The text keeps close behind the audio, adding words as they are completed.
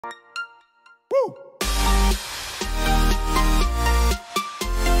Woo!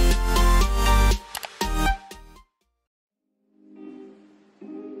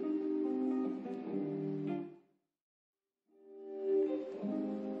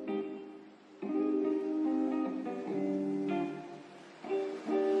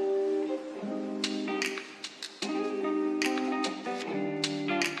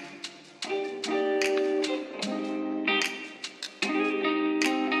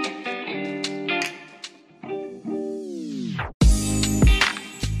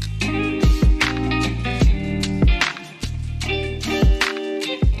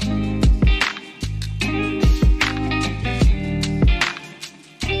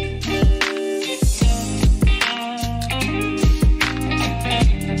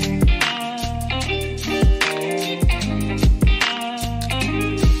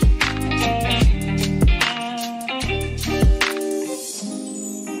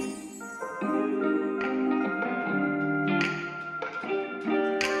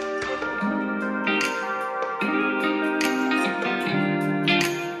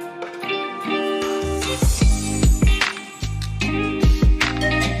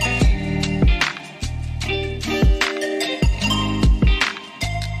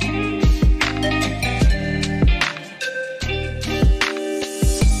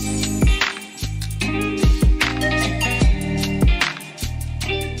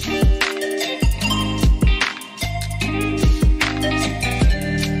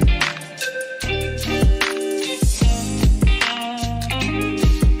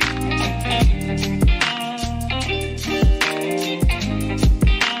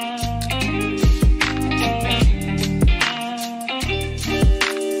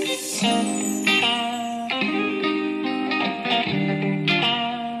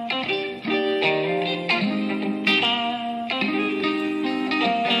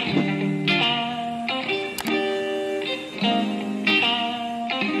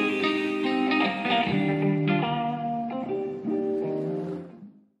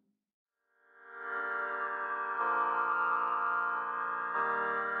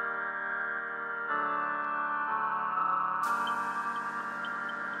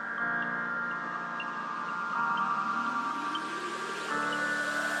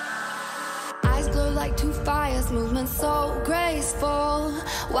 Like two fires, movement so graceful.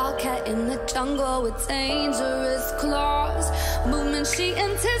 Wildcat in the jungle with dangerous claws. Movement she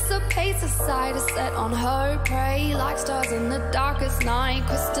anticipates, a sight is set on her prey. Like stars in the darkest night,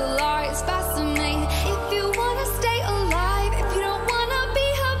 crystallized, fascinating. If you wanna stay alive, if you don't wanna be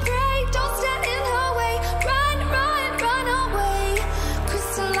her prey, don't stand in her way. Run, run, run away.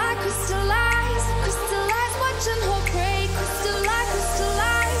 Crystallize, crystallize, crystallize, watching her prey. Crystallize,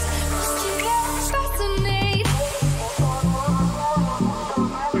 crystallize, crystallize, fascinate.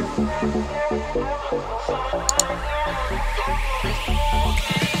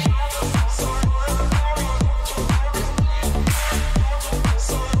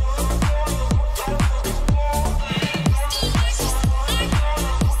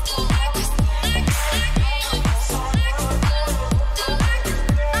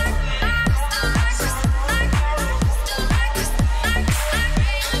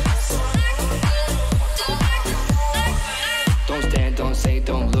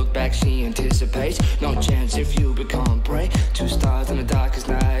 She anticipates no chance if you become prey. Two stars in the darkest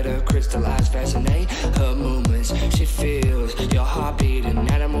night, her crystallized fascinate. Her movements she feels, your heartbeat an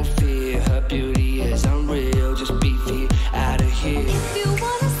animal fear. Her beauty is unreal, just be feet out of here. If you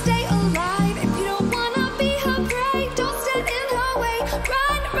wanna stay alive, if you don't wanna be her prey, don't stand in her way.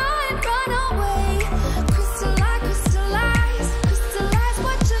 Run, run, run away. Crystallize, crystallize, crystallize,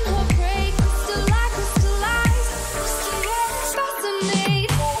 watching her prey. Crystallize, crystallize, crystallize, fascinate.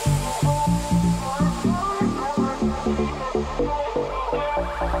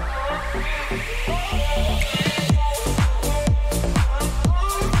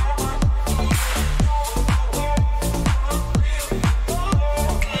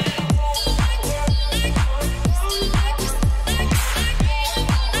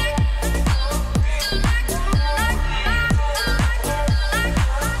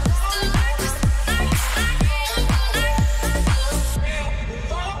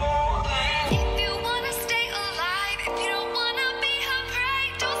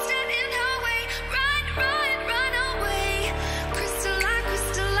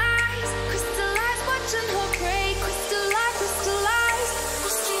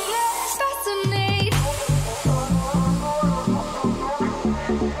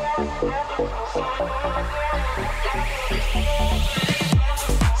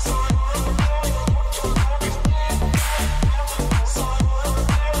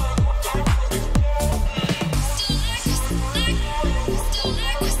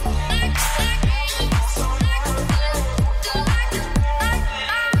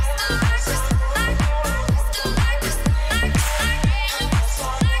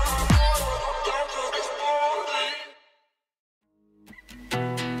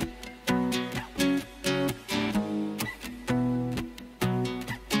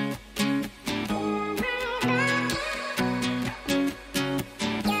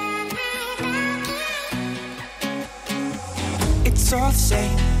 It's all the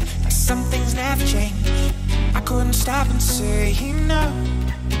same, like some things never change. I couldn't stop and say no.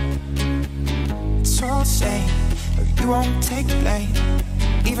 It's all the same, but you won't take the blame,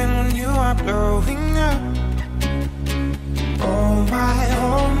 even when you are blowing up. Oh my,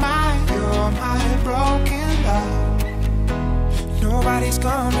 you're my broken love. Nobody's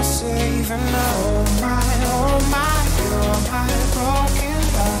gonna save her now. Oh my, you're my broken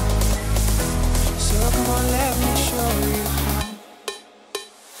love. So come on, let me show you how.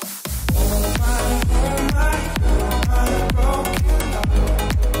 Oh my, you're my broken love.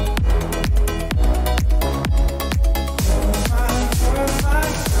 Oh my, you're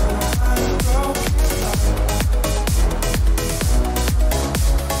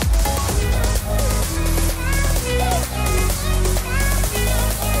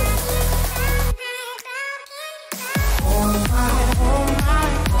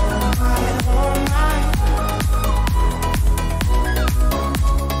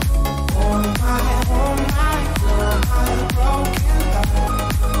my broken love.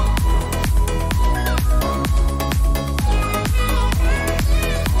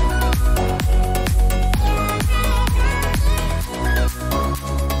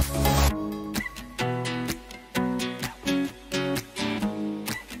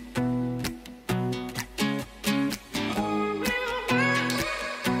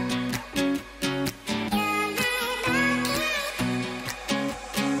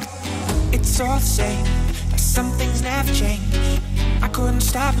 It's all the same, like some things never change. I couldn't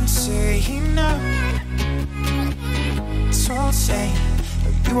stop and say no. It's all the same,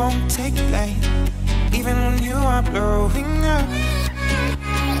 but you won't take the blame, even when you are blowing up.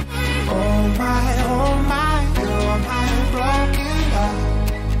 Oh my, you're my broken love.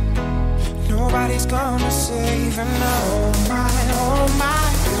 Nobody's gonna save her now. Oh my,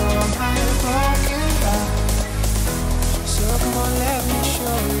 you're my broken love. So come on, let me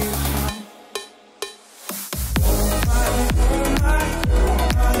show you how.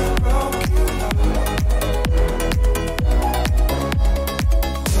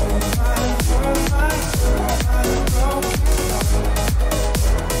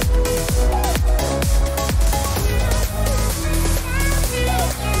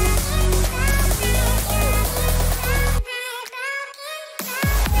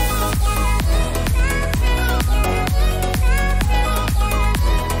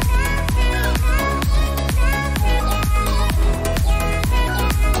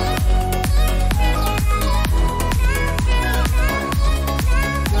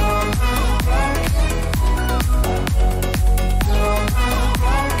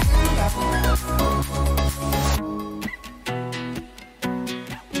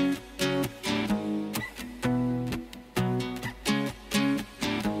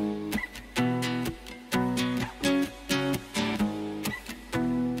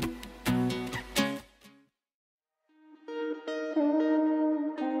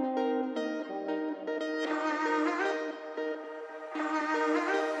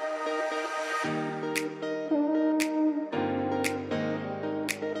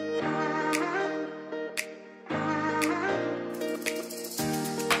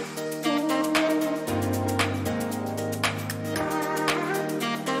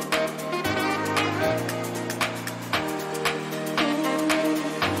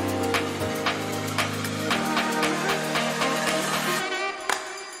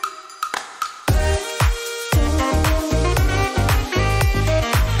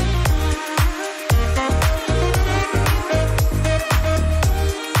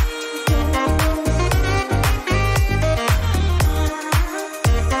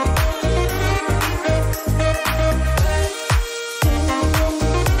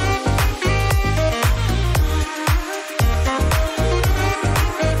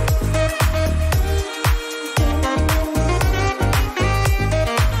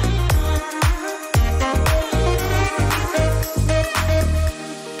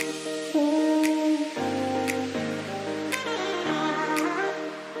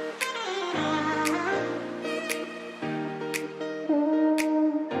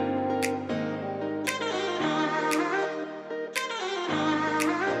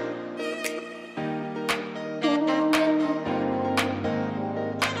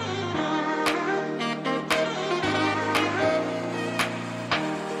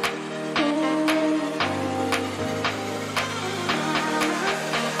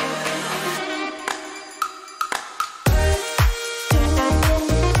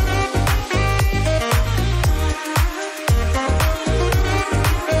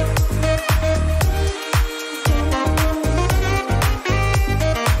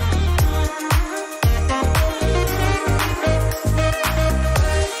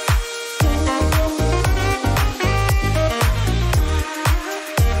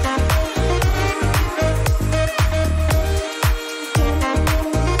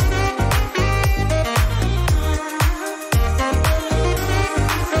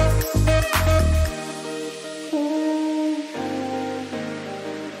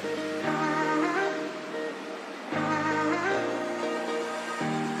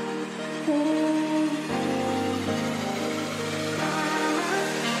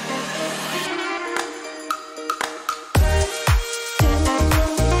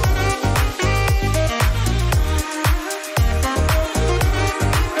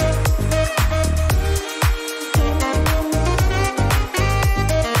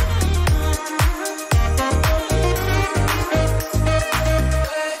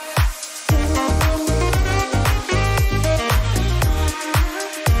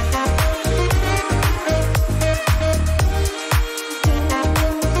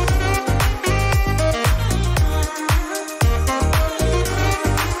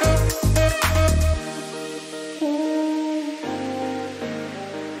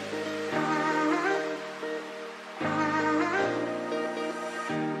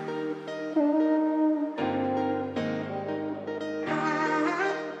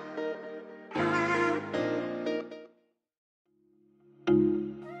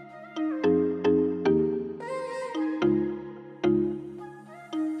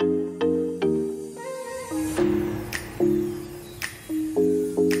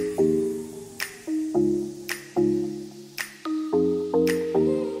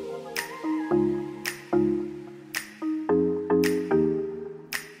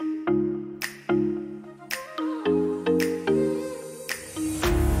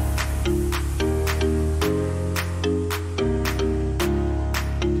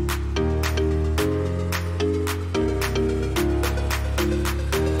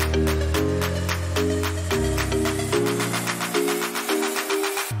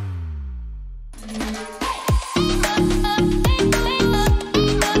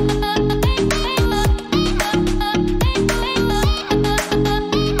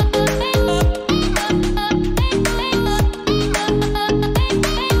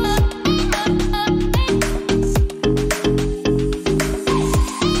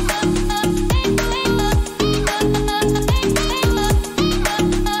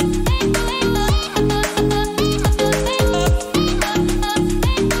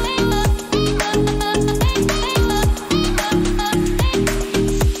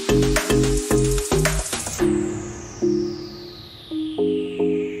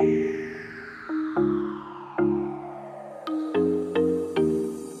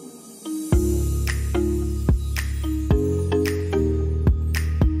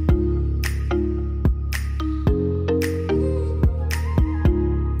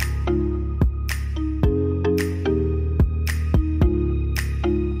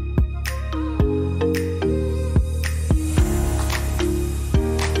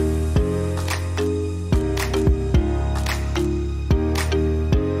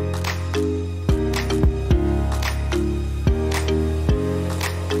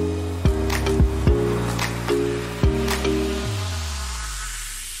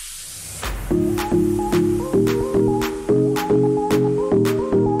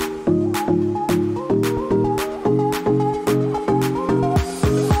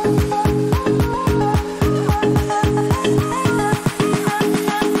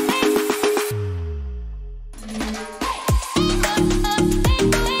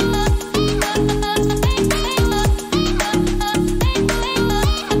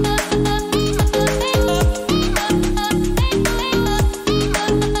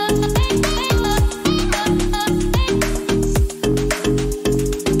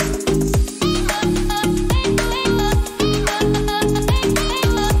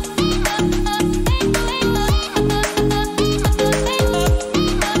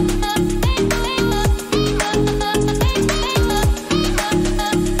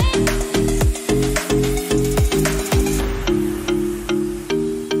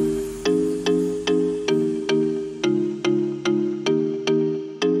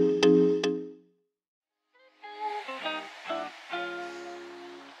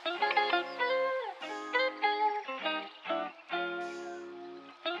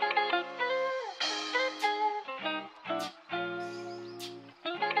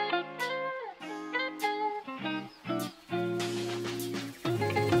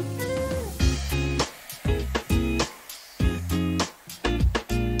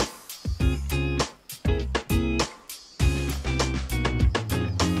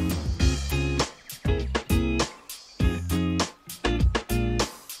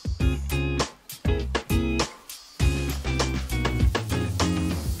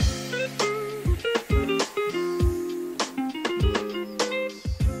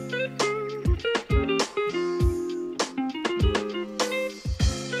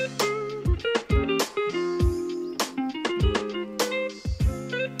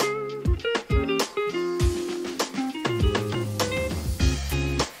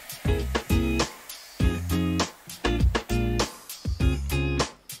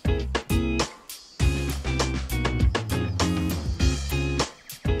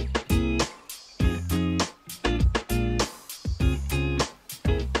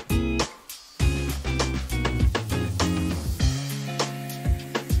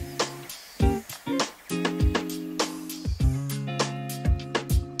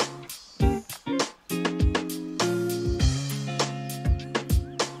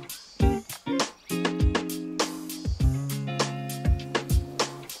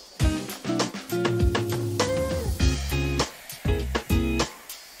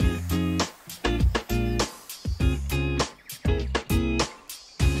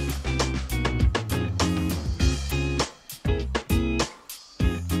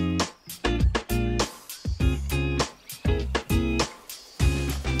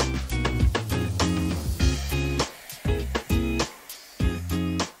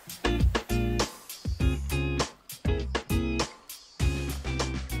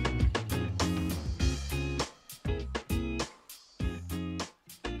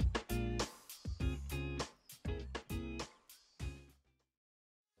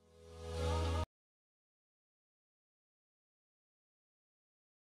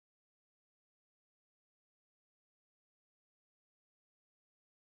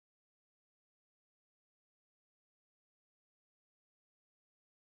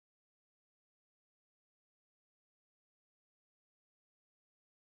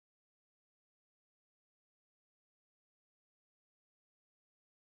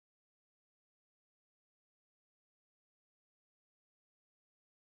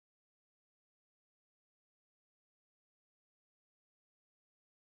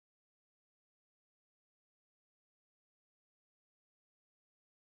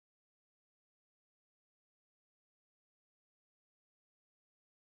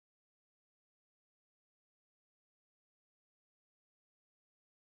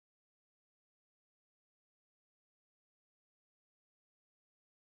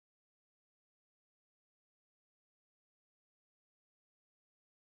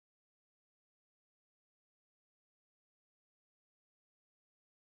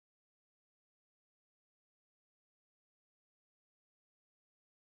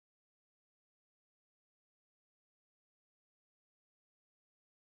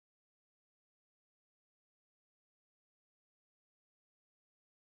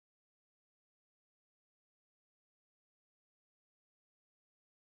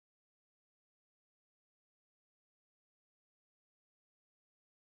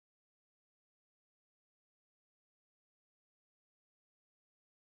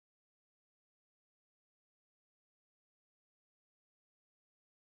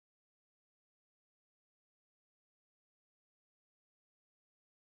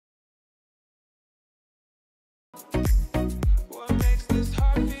 What makes this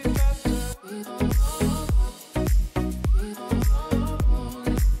heart beat faster?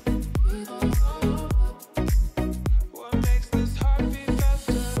 What makes this heart beat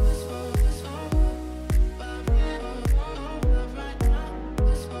faster?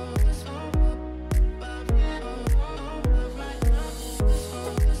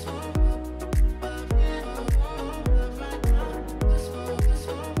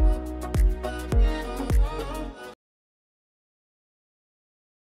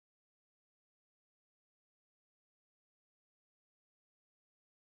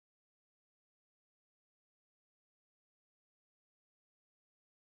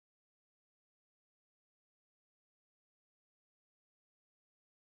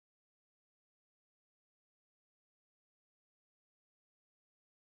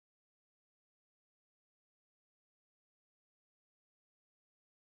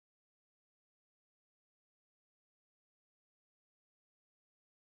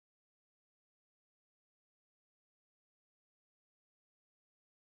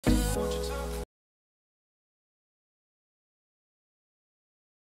 Won't you talk?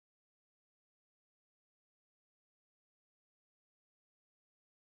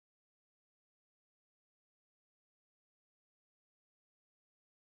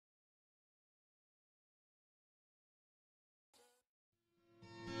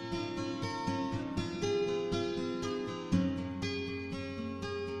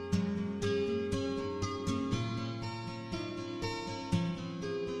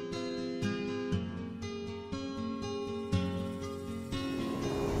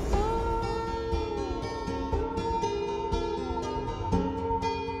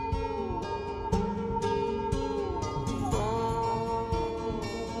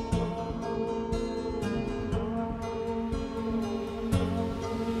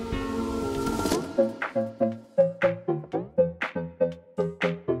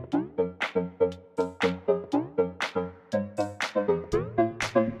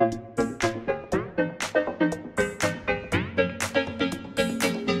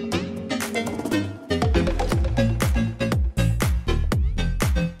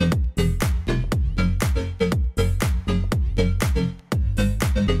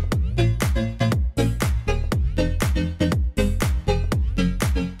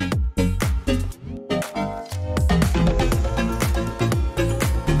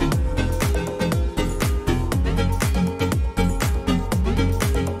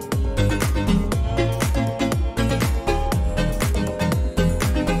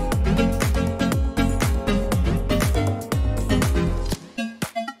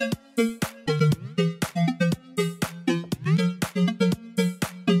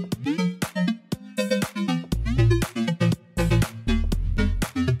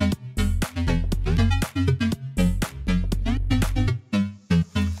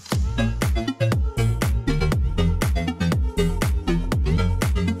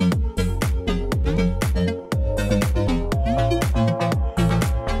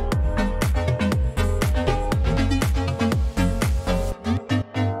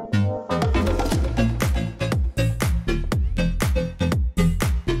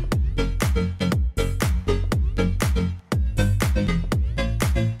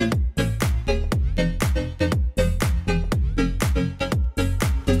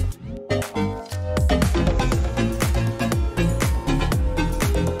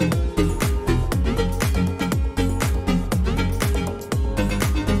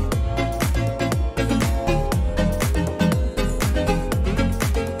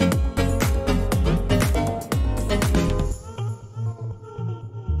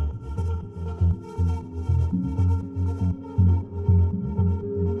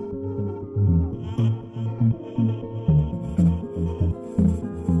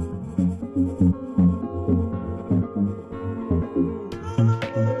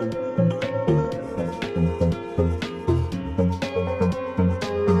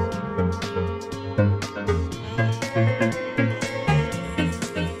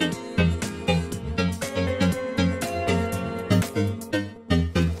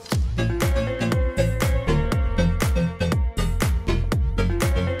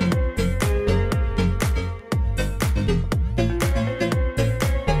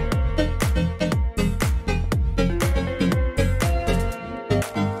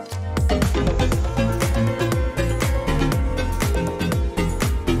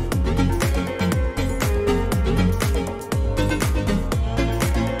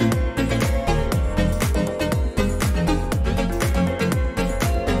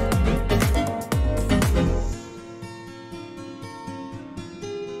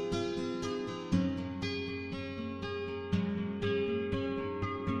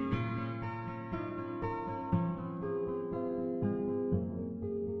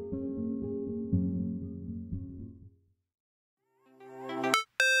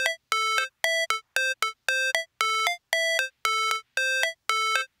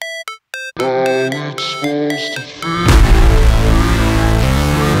 Never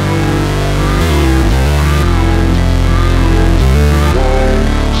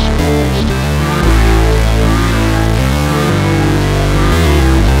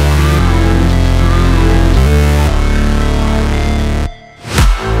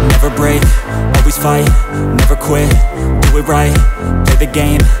break, always fight, never quit, do it right, play the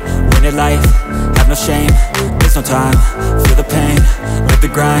game, win it life, have no shame, there's no time, feel the pain, live the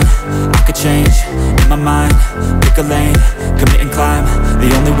grind, I could change, in my mind, pick a lane, commit and climb, the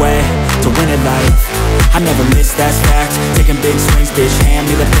only way to win it life, I never miss, that's fact, taking big swings, bitch, hand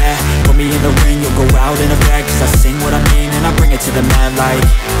me the bat, put me in the ring, you'll go out in a bag, cause I sing what I mean and I bring it to the mad light,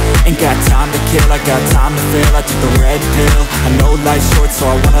 ain't got time to kill, I got time to feel, I took the red pill, I know life's short so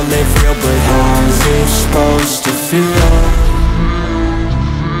I wanna live real, but how's it supposed to feel?